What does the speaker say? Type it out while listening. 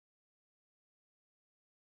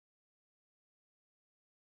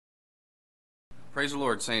Praise the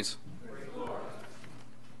Lord, saints.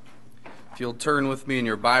 If you'll turn with me in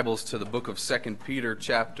your Bibles to the book of 2 Peter,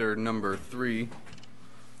 chapter number 3.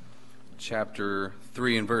 Chapter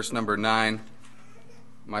 3 and verse number 9.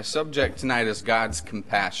 My subject tonight is God's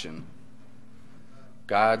compassion.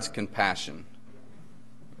 God's compassion.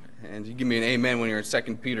 And you give me an amen when you're in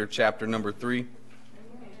 2 Peter, chapter number 3.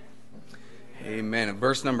 Amen. And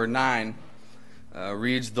verse number 9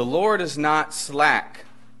 reads, "The Lord is not slack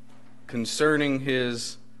concerning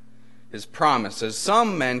his promise, as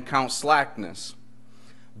some men count slackness,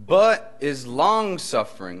 but is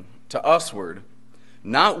long-suffering to usward,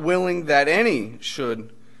 not willing that any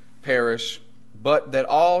should perish, but that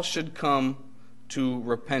all should come to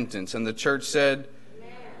repentance." And the church said,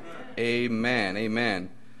 Amen. Amen.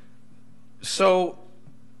 So,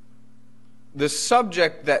 the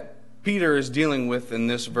subject that Peter is dealing with in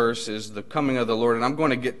this verse is the coming of the Lord, and I'm going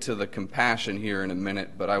to get to the compassion here in a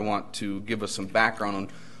minute, but I want to give us some background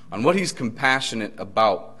on what he's compassionate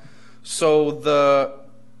about. So the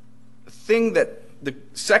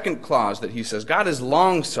second clause that he says, God is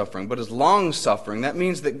long-suffering, but is long-suffering, that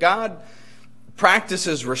means that God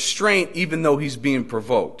practices restraint even though he's being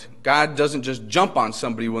provoked. God doesn't just jump on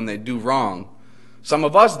somebody when they do wrong. Some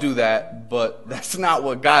of us do that, but that's not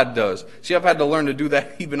what God does. See, I've had to learn to do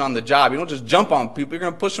that even on the job. You don't just jump on people. You're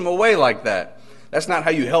going to push them away like that. That's not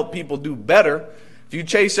how you help people do better. If you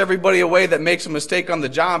chase everybody away that makes a mistake on the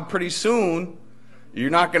job, pretty soon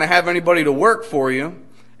you're not going to have anybody to work for you.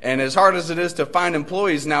 And as hard as it is to find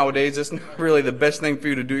employees nowadays, it's not really the best thing for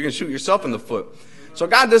you to do. You're going to shoot yourself in the foot. So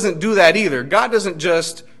God doesn't do that either. God doesn't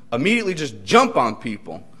just immediately just jump on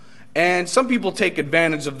people. And some people take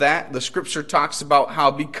advantage of that. The scripture talks about how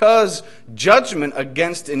because judgment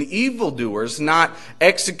against an evildoer is not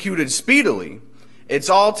executed speedily, it's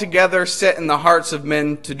altogether set in the hearts of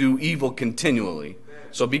men to do evil continually.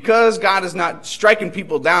 So because God is not striking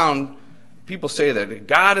people down, people say that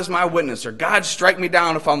God is my witness, or God strike me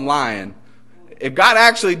down if I'm lying. If God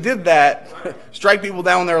actually did that, strike people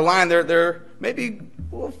down when they're lying, they're maybe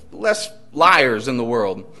less liars in the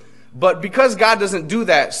world. But because God doesn't do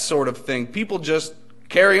that sort of thing, people just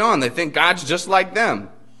carry on. They think God's just like them.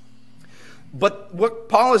 But what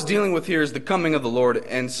Paul is dealing with here is the coming of the Lord.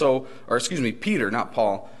 And so, Peter, not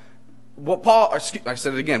Paul. I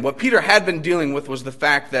said it again. What Peter had been dealing with was the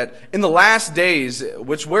fact that in the last days,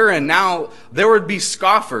 which we're in now, there would be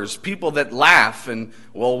scoffers, people that laugh and,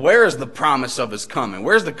 well, where is the promise of his coming?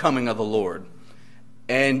 Where's the coming of the Lord?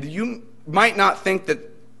 And you might not think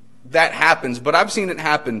that happens, but I've seen it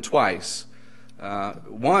happen twice.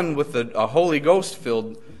 One with a Holy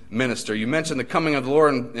Ghost-filled minister. You mentioned the coming of the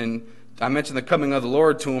Lord, and I mentioned the coming of the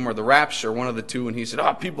Lord to him, or the rapture, one of the two, and he said,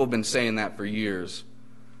 people have been saying that for years.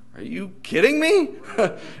 Are you kidding me?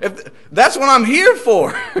 That's what I'm here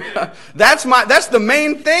for. That's the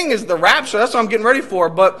main thing is the rapture. That's what I'm getting ready for.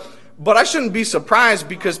 But I shouldn't be surprised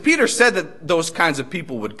because Peter said that those kinds of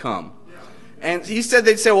people would come. And he said,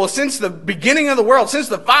 they'd say, well, since the beginning of the world, since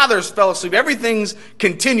the fathers fell asleep, everything's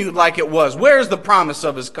continued like it was. Where's the promise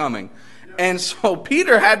of his coming? And so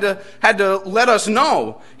Peter had to let us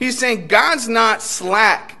know. He's saying God's not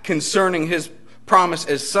slack concerning his promise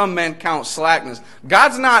as some men count slackness.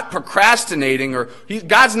 God's not procrastinating, or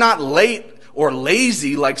God's not late or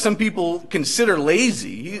lazy like some people consider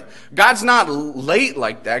lazy. God's not late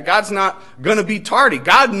like that. God's not going to be tardy.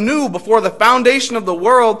 God knew before the foundation of the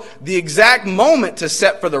world the exact moment to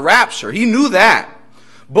set for the rapture. He knew that.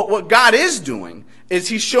 But what God is doing is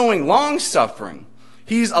he's showing long suffering.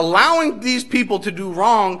 He's allowing these people to do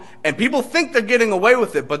wrong, and people think they're getting away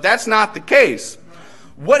with it, but that's not the case.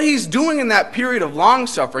 What he's doing in that period of long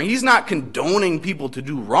suffering, he's not condoning people to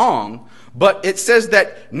do wrong, but it says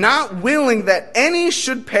that not willing that any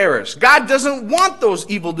should perish. God doesn't want those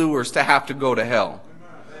evildoers to have to go to hell.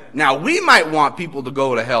 Now, we might want people to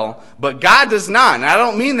go to hell, but God does not. And I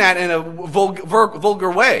don't mean that in a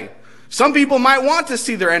vulgar way. Some people might want to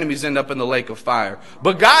see their enemies end up in the lake of fire,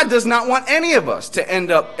 but God does not want any of us to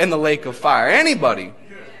end up in the lake of fire. Anybody.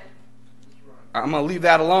 I'm going to leave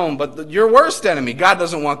that alone, but your worst enemy, God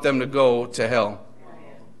doesn't want them to go to hell.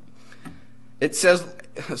 It says,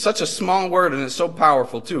 such a small word, and it's so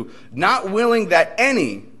powerful too, not willing that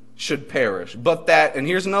any should perish, but that, and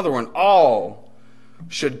here's another one, all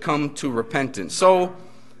should come to repentance. So,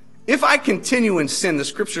 if I continue in sin, the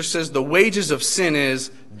scripture says the wages of sin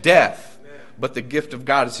is death, but the gift of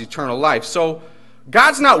God is eternal life. So,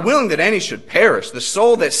 God's not willing that any should perish. The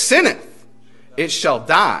soul that sinneth, it shall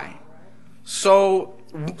die. So,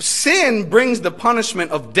 sin brings the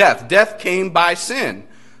punishment of death. Death came by sin.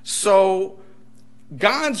 So,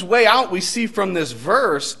 God's way out, we see from this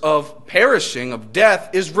verse of perishing, of death,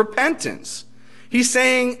 is repentance. He's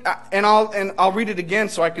saying, and I'll read it again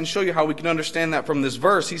so I can show you how we can understand that from this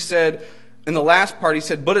verse. He said, in the last part, he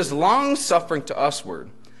said, but is long-suffering to usward,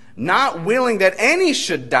 not willing that any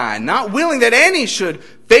should die, not willing that any should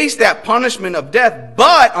face that punishment of death,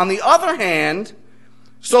 but on the other hand,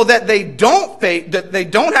 so that they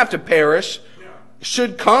don't have to perish,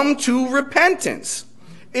 should come to repentance.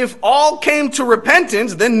 If all came to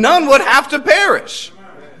repentance, then none would have to perish.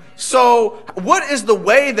 So, what is the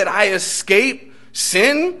way that I escape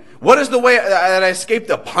sin? What is the way that I escape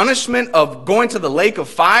the punishment of going to the lake of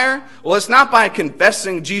fire? Well, it's not by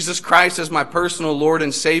confessing Jesus Christ as my personal Lord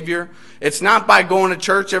and Savior. It's not by going to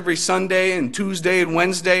church every Sunday and Tuesday and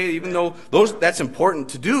Wednesday, even though that's important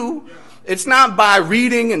to do. It's not by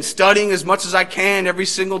reading and studying as much as I can every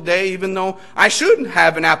single day, even though I should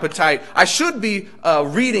have an appetite. I should be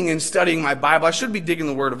reading and studying my Bible. I should be digging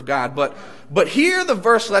the Word of God. But here the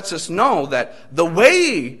verse lets us know that the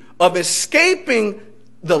way of escaping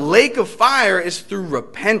the lake of fire is through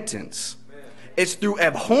repentance. It's through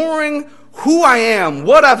abhorring who I am,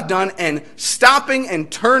 what I've done, and stopping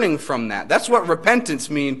and turning from that. That's what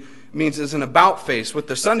repentance means is an about face. With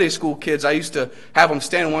the Sunday school kids, I used to have them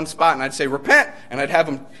stand in one spot and I'd say, repent, and I'd have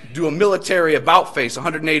them do a military about face,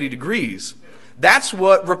 180 degrees. That's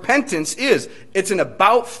what repentance is. It's an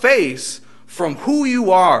about face from who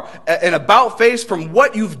you are, an about face from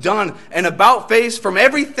what you've done, an about face from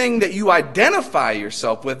everything that you identify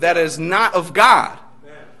yourself with that is not of God.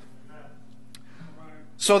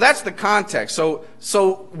 So that's the context.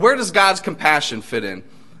 So where does God's compassion fit in?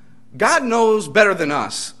 God knows better than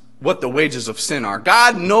us what the wages of sin are.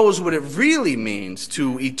 God knows what it really means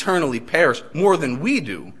to eternally perish more than we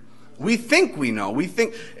do. We think we know. We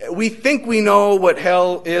think we know what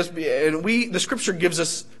hell is, and the Scripture gives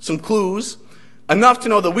us some clues, enough to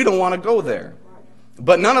know that we don't want to go there.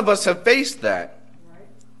 But none of us have faced that.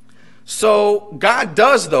 So God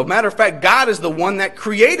does, though. Matter of fact, God is the one that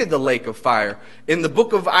created the lake of fire. In the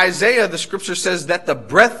book of Isaiah, the Scripture says that the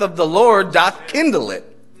breath of the Lord doth kindle it.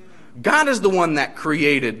 God is the one that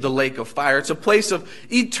created the lake of fire. It's a place of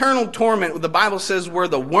eternal torment. The Bible says where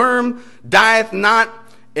the worm dieth not,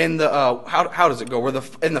 and how does it go?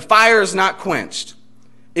 And the fire is not quenched.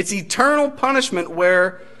 It's eternal punishment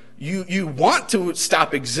where you want to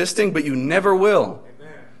stop existing, but you never will.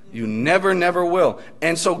 Amen. You never will.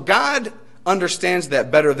 And so God understands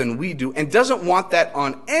that better than we do and doesn't want that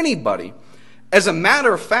on anybody. As a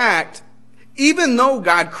matter of fact, even though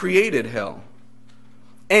God created hell,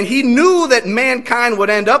 and he knew that mankind would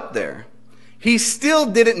end up there, he still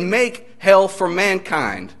didn't make hell for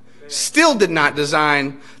mankind. Still did not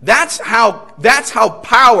design. That's how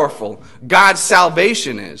powerful God's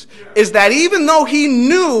salvation is that even though he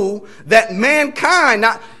knew that mankind,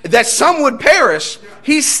 that some would perish,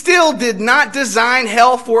 he still did not design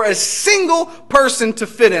hell for a single person to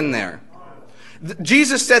fit in there.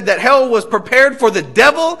 Jesus said that hell was prepared for the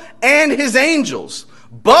devil and his angels.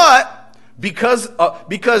 But because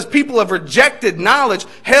people have rejected knowledge,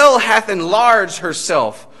 hell hath enlarged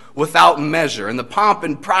herself without measure, and the pomp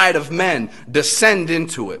and pride of men descend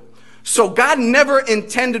into it. So God never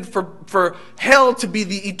intended for hell to be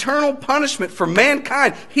the eternal punishment for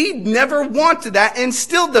mankind. He never wanted that and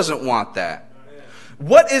still doesn't want that.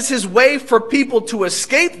 What is his way for people to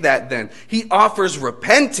escape that then? He offers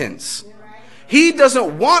repentance. He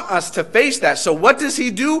doesn't want us to face that. So what does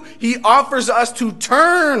he do? He offers us to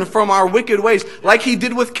turn from our wicked ways like he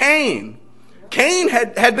did with Cain. Cain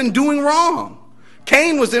had been doing wrong.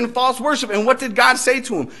 Cain was in false worship. And what did God say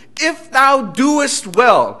to him? If thou doest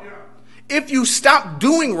well, if you stop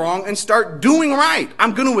doing wrong and start doing right,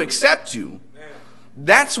 I'm going to accept you.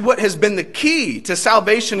 That's what has been the key to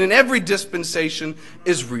salvation in every dispensation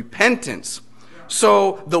is repentance.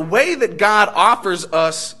 So the way that God offers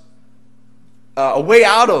us a way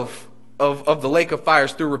out of the lake of fire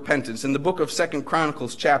is through repentance. In the book of 2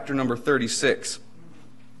 Chronicles, chapter number 36,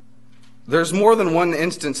 there's more than one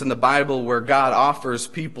instance in the Bible where God offers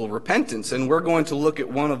people repentance, and we're going to look at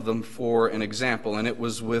one of them for an example, and it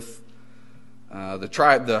was with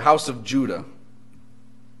the house of Judah.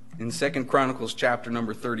 In 2 Chronicles chapter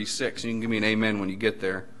number 36. You can give me an amen when you get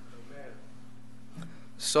there. Amen.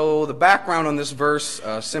 So the background on this verse,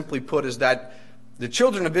 simply put, is that the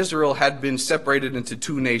children of Israel had been separated into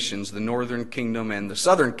two nations, the northern kingdom and the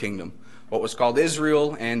southern kingdom, what was called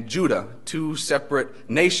Israel and Judah, two separate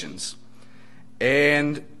nations.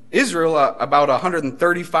 And Israel, about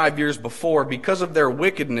 135 years before, because of their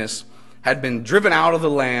wickedness, had been driven out of the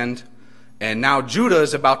land, and now Judah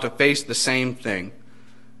is about to face the same thing.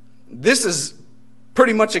 This is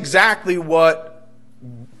pretty much exactly what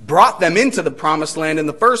brought them into the promised land in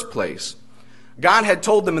the first place. God had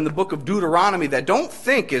told them in the book of Deuteronomy that don't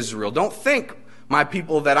think, Israel, don't think, my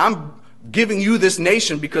people, that I'm giving you this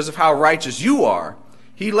nation because of how righteous you are.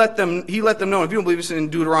 He let them know, if you don't believe it's in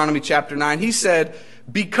Deuteronomy chapter 9, he said,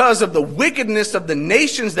 because of the wickedness of the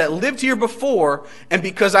nations that lived here before, and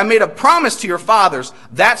because I made a promise to your fathers,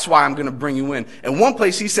 that's why I'm going to bring you in. In one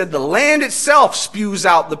place he said the land itself spews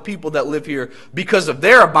out the people that live here because of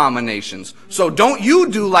their abominations. So don't you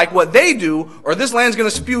do like what they do, or this land's going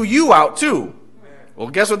to spew you out too. Well,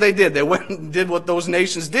 guess what they did? They went and did what those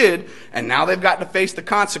nations did, and now they've got to face the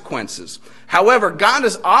consequences. However, God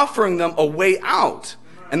is offering them a way out,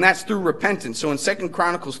 and that's through repentance. So in 2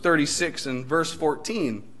 Chronicles 36 and verse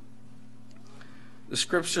 14, the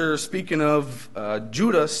scripture, speaking of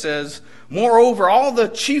Judah, says, moreover, all the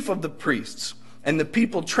chief of the priests and the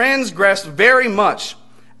people transgressed very much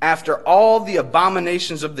after all the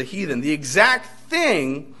abominations of the heathen. The exact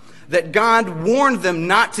thing that God warned them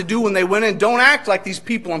not to do when they went in. Don't act like these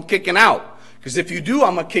people I'm kicking out, because if you do,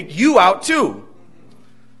 I'm going to kick you out too.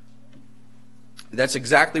 That's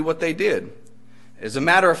exactly what they did. As a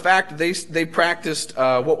matter of fact, they practiced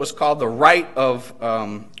what was called the rite of,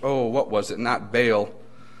 what was it? Not Baal.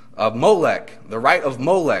 Of Molech. The rite of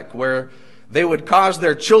Molech, where they would cause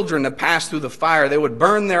their children to pass through the fire. They would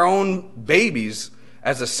burn their own babies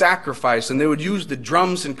as a sacrifice, and they would use the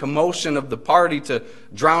drums and commotion of the party to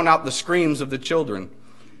drown out the screams of the children.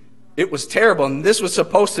 It was terrible, and this was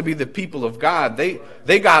supposed to be the people of God.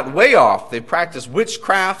 They got way off. They practiced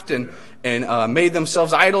witchcraft and made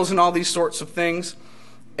themselves idols and all these sorts of things.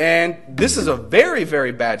 And this is a very,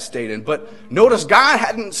 very bad state. But notice God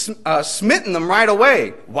hadn't smitten them right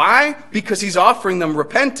away. Why? Because he's offering them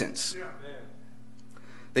repentance.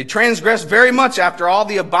 They transgressed very much after all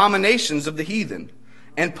the abominations of the heathen,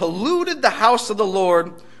 and polluted the house of the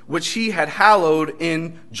Lord, which he had hallowed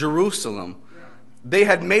in Jerusalem. They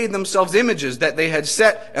had made themselves images that they had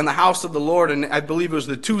set in the house of the Lord, and I believe it was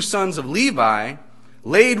the two sons of Levi,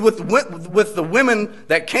 laid with the women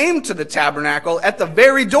that came to the tabernacle at the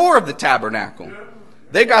very door of the tabernacle.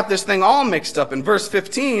 They got this thing all mixed up. In verse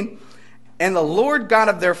 15, and the Lord God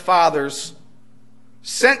of their fathers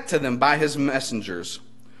sent to them by his messengers,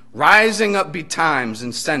 rising up betimes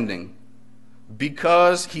and sending,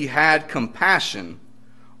 because he had compassion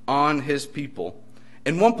on his people.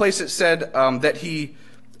 In one place it said that he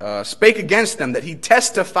spake against them, that he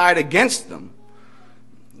testified against them.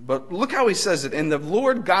 But look how he says it. And the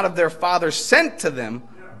Lord God of their fathers sent to them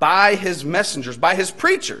by his messengers, by his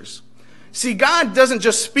preachers. See, God doesn't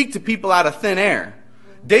just speak to people out of thin air.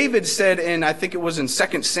 David said in, I think it was in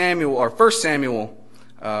 2 Samuel or 1 Samuel,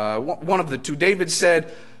 one of the two, David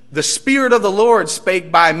said, the Spirit of the Lord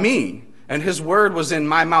spake by me, and his word was in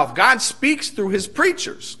my mouth. God speaks through his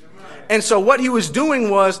preachers. And so what he was doing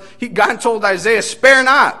was, God told Isaiah, spare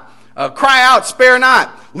not, cry out, spare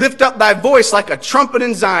not, lift up thy voice like a trumpet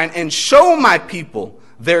in Zion, and show my people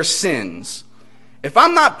their sins. If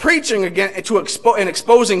I'm not preaching again and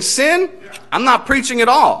exposing sin, I'm not preaching at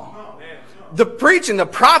all. The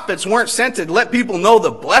prophets weren't sent to let people know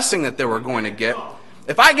the blessing that they were going to get.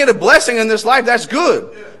 If I get a blessing in this life, that's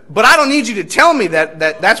good. But I don't need you to tell me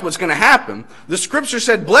that's what's going to happen. The scripture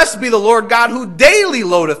said, blessed be the Lord God who daily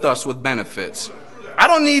loadeth us with benefits. I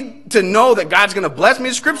don't need to know that God's going to bless me.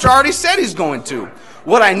 The scripture already said he's going to.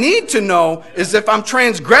 What I need to know is if I'm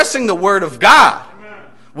transgressing the word of God.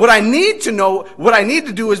 What I need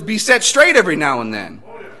to do is be set straight every now and then.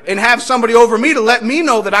 And have somebody over me to let me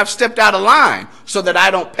know that I've stepped out of line so that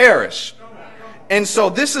I don't perish. And so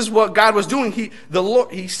this is what God was doing.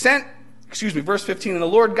 Verse 15, and the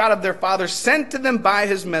Lord God of their fathers sent to them by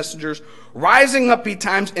his messengers, rising up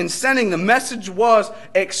betimes and sending. The message was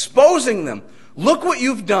exposing them. Look what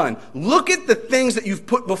you've done. Look at the things that you've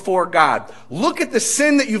put before God. Look at the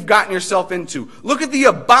sin that you've gotten yourself into. Look at the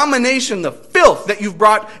abomination, the filth that you've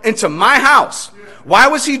brought into my house. Why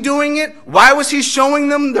was he doing it? Why was he showing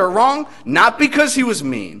them they're wrong? Not because he was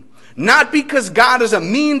mean. Not because God is a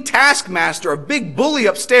mean taskmaster, a big bully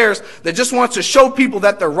upstairs that just wants to show people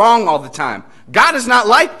that they're wrong all the time. God is not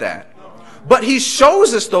like that. But he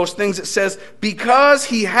shows us those things. It says, because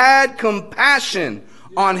he had compassion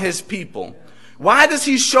on his people. Why does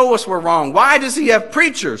he show us we're wrong? Why does he have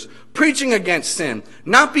preachers preaching against sin?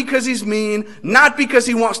 Not because he's mean, not because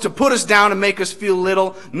he wants to put us down and make us feel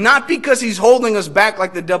little, not because he's holding us back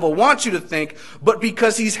like the devil wants you to think, but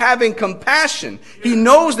because he's having compassion. He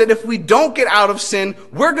knows that if we don't get out of sin,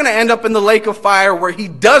 we're going to end up in the lake of fire where he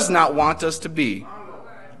does not want us to be.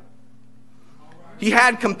 He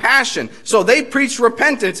had compassion. So they preached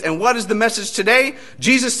repentance. And what is the message today?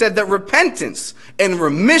 Jesus said that repentance and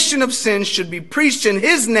remission of sins should be preached in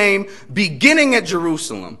his name, beginning at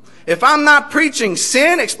Jerusalem. If I'm not preaching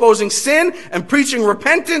sin, exposing sin, and preaching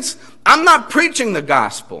repentance, I'm not preaching the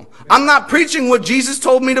gospel. I'm not preaching what Jesus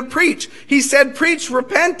told me to preach. He said, preach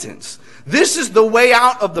repentance. This is the way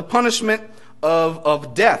out of the punishment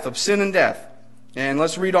of death, of sin and death. And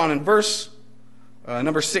let's read on in verse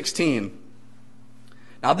number 16.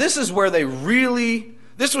 Now this is where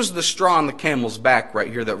this was the straw on the camel's back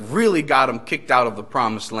right here that really got them kicked out of the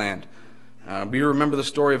promised land. You remember the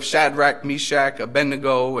story of Shadrach, Meshach,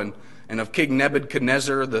 Abednego, and of King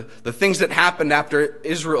Nebuchadnezzar, the things that happened after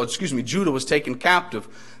Judah was taken captive.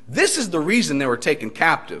 This is the reason they were taken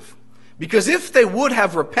captive. Because if they would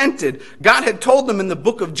have repented, God had told them in the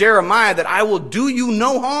book of Jeremiah that I will do you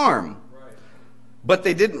no harm. Right. But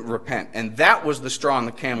they didn't repent, and that was the straw on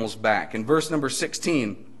the camel's back. In verse number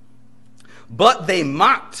 16, but they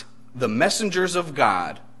mocked the messengers of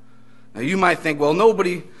God. Now you might think, well,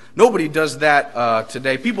 nobody does that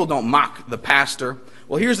today. People don't mock the pastor.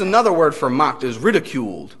 Well, here's another word for mocked, is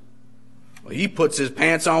ridiculed. Well, he puts his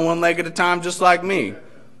pants on one leg at a time just like me.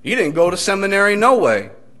 He didn't go to seminary, no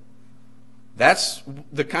way. That's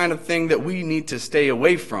the kind of thing that we need to stay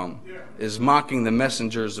away from, is mocking the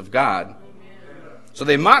messengers of God. So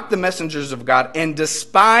they mocked the messengers of God and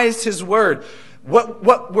despised his word.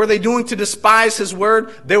 What were they doing to despise his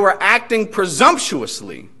word? They were acting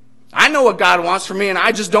presumptuously. I know what God wants from me and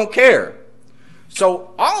I just don't care.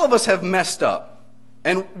 So all of us have messed up.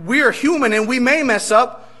 And we are human and we may mess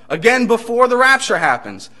up again before the rapture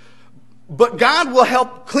happens. But God will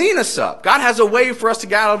help clean us up. God has a way for us to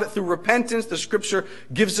get out of it through repentance. The scripture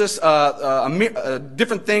gives us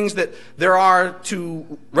different things that there are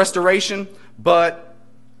to restoration. But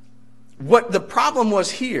what the problem was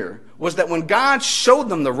here was that when God showed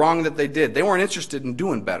them the wrong that they did, they weren't interested in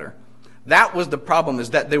doing better. That was the problem,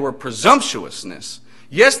 is that they were presumptuousness.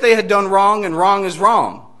 Yes, they had done wrong, and wrong is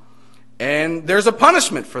wrong. And there's a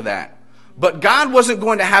punishment for that. But God wasn't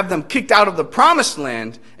going to have them kicked out of the promised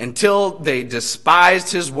land until they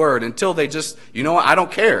despised his word, until they just, you know what, I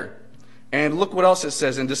don't care. And look what else it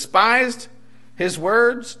says, and despised his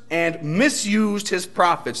words and misused his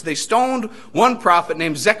prophets. They stoned one prophet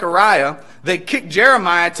named Zechariah. They kicked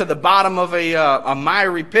Jeremiah to the bottom of a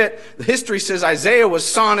miry pit. The history says Isaiah was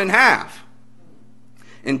sawn in half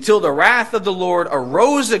until the wrath of the Lord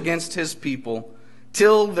arose against his people,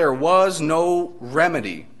 till there was no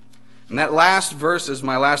remedy. And that last verse is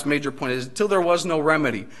my last major point, is till there was no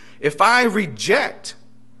remedy. If I reject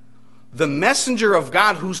the messenger of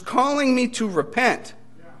God who's calling me to repent,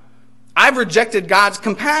 I've rejected God's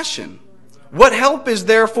compassion. What help is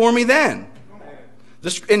there for me then?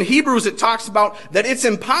 In Hebrews it talks about that it's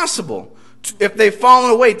impossible, if they've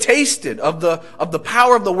fallen away, tasted of the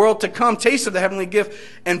power of the world to come, tasted the heavenly gift,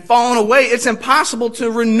 and fallen away, it's impossible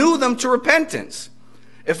to renew them to repentance.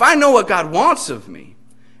 If I know what God wants of me,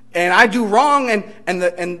 and I do wrong,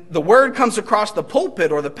 and the word comes across the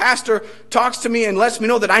pulpit, or the pastor talks to me and lets me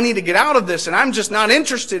know that I need to get out of this, and I'm just not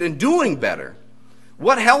interested in doing better,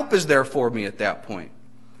 what help is there for me at that point?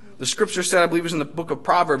 The scripture said, I believe it was in the book of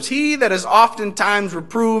Proverbs, he that is oftentimes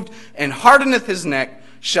reproved and hardeneth his neck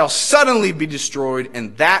shall suddenly be destroyed,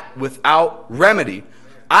 and that without remedy.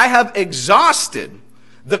 I have exhausted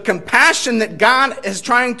the compassion that God is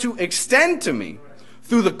trying to extend to me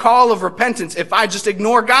through the call of repentance if I just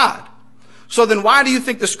ignore God. So then why do you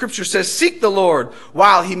think the scripture says, seek the Lord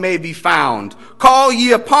while he may be found? Call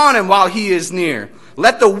ye upon him while he is near.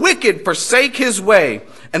 Let the wicked forsake his way,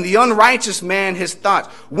 and the unrighteous man his thoughts.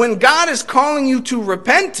 When God is calling you to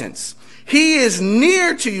repentance, he is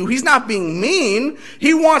near to you. He's not being mean.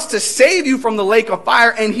 He wants to save you from the lake of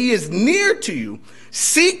fire, and he is near to you.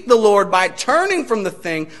 Seek the Lord by turning from the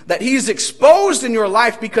thing that he's exposed in your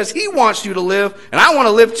life, because he wants you to live, and I want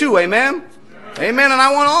to live too, amen? Amen, and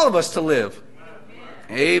I want all of us to live.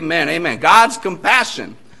 Amen, amen. God's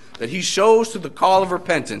compassion that he shows through the call of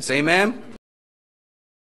repentance, amen?